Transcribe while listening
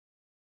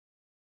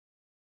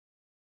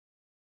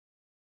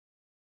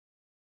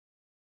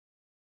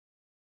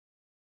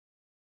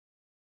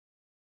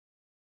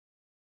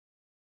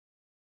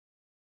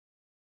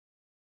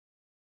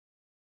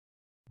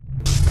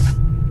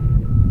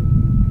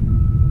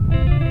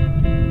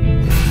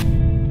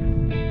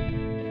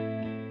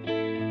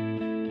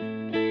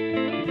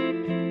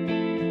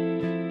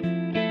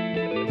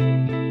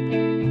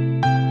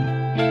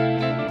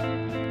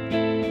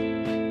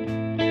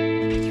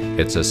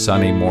It's a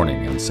sunny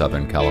morning in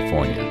Southern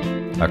California.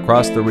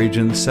 Across the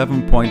region,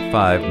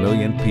 7.5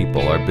 million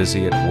people are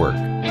busy at work.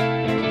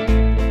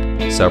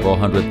 Several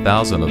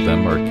 100,000 of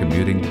them are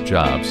commuting to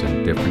jobs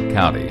in different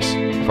counties,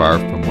 far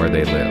from where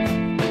they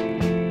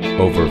live.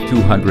 Over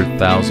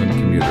 200,000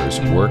 commuters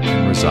work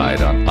and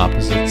reside on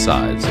opposite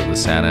sides of the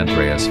San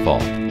Andreas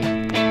Fault.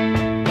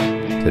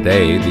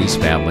 Today, these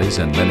families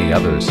and many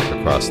others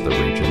across the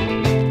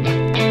region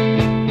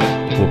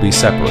will be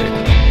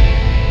separated.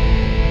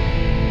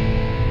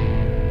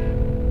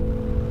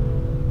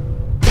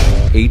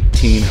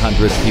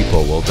 1,800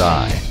 people will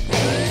die.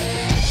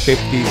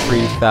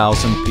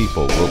 53,000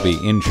 people will be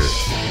injured.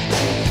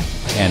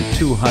 And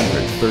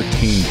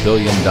 $213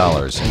 billion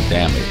in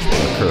damage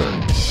will occur.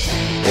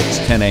 It's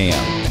 10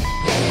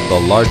 a.m. The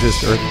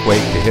largest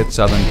earthquake to hit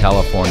Southern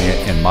California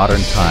in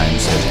modern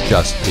times has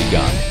just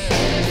begun.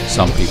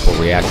 Some people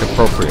react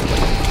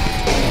appropriately,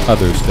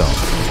 others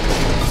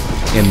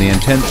don't. In the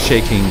intense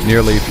shaking,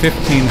 nearly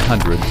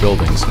 1,500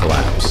 buildings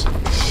collapse.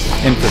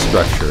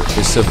 Infrastructure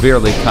is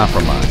severely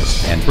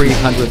compromised, and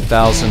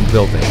 300,000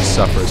 buildings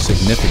suffer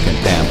significant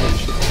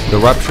damage. The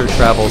rupture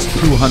travels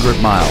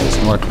 200 miles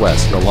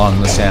northwest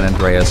along the San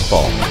Andreas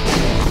Fault,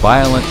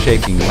 violent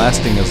shaking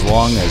lasting as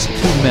long as 2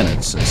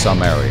 minutes in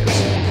some areas.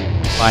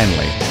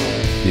 Finally,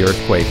 the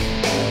earthquake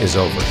is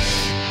over.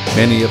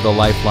 Many of the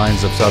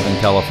lifelines of Southern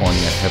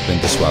California have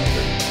been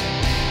disrupted.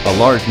 A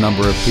large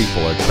number of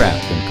people are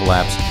trapped in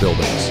collapsed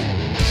buildings.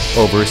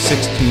 Over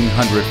 1,600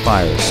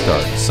 fires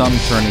start, some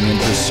turning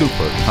into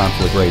super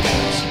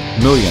conflagrations.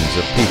 Millions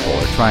of people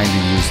are trying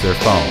to use their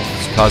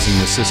phones, causing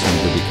the system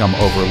to become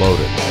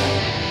overloaded.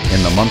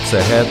 In the months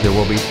ahead, there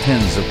will be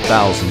tens of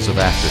thousands of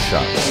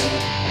aftershocks.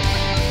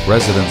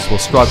 Residents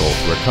will struggle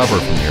to recover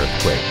from the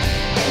earthquake.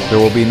 There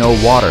will be no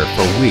water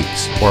for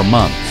weeks or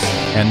months,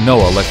 and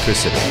no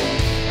electricity.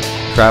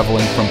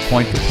 Traveling from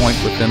point to point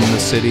within the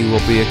city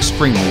will be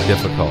extremely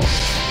difficult,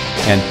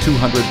 and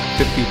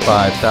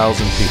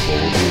 255,000 people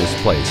will be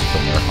displaced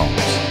from their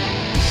homes.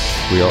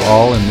 We are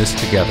all in this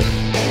together.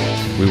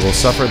 We will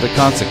suffer the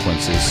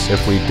consequences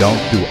if we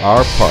don't do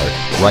our part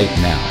right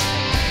now.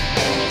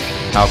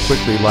 How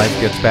quickly life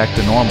gets back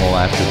to normal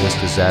after this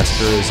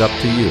disaster is up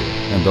to you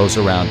and those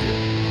around you.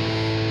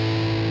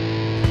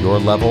 Your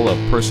level of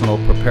personal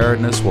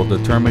preparedness will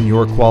determine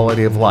your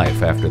quality of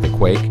life after the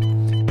quake.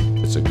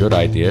 It's a good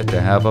idea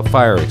to have a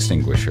fire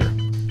extinguisher,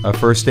 a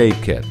first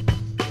aid kit,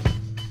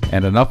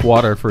 and enough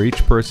water for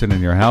each person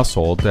in your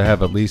household to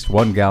have at least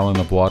 1 gallon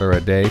of water a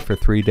day for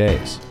 3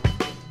 days.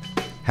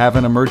 Have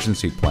an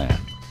emergency plan.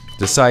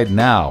 Decide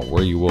now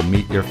where you will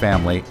meet your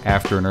family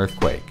after an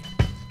earthquake.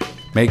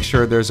 Make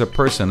sure there's a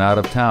person out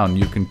of town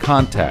you can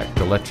contact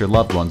to let your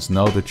loved ones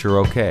know that you're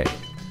okay.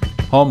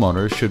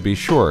 Homeowners should be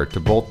sure to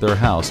bolt their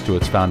house to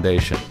its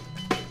foundation.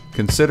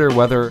 Consider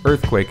whether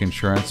earthquake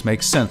insurance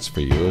makes sense for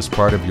you as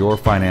part of your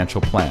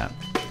financial plan.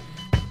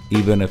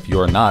 Even if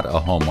you're not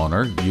a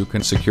homeowner, you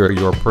can secure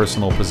your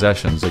personal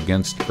possessions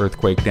against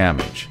earthquake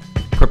damage.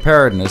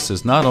 Preparedness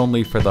is not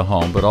only for the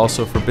home but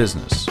also for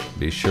business.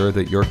 Be sure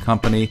that your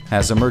company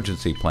has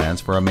emergency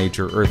plans for a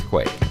major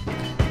earthquake.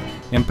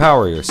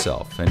 Empower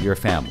yourself and your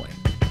family.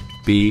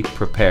 Be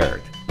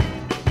prepared.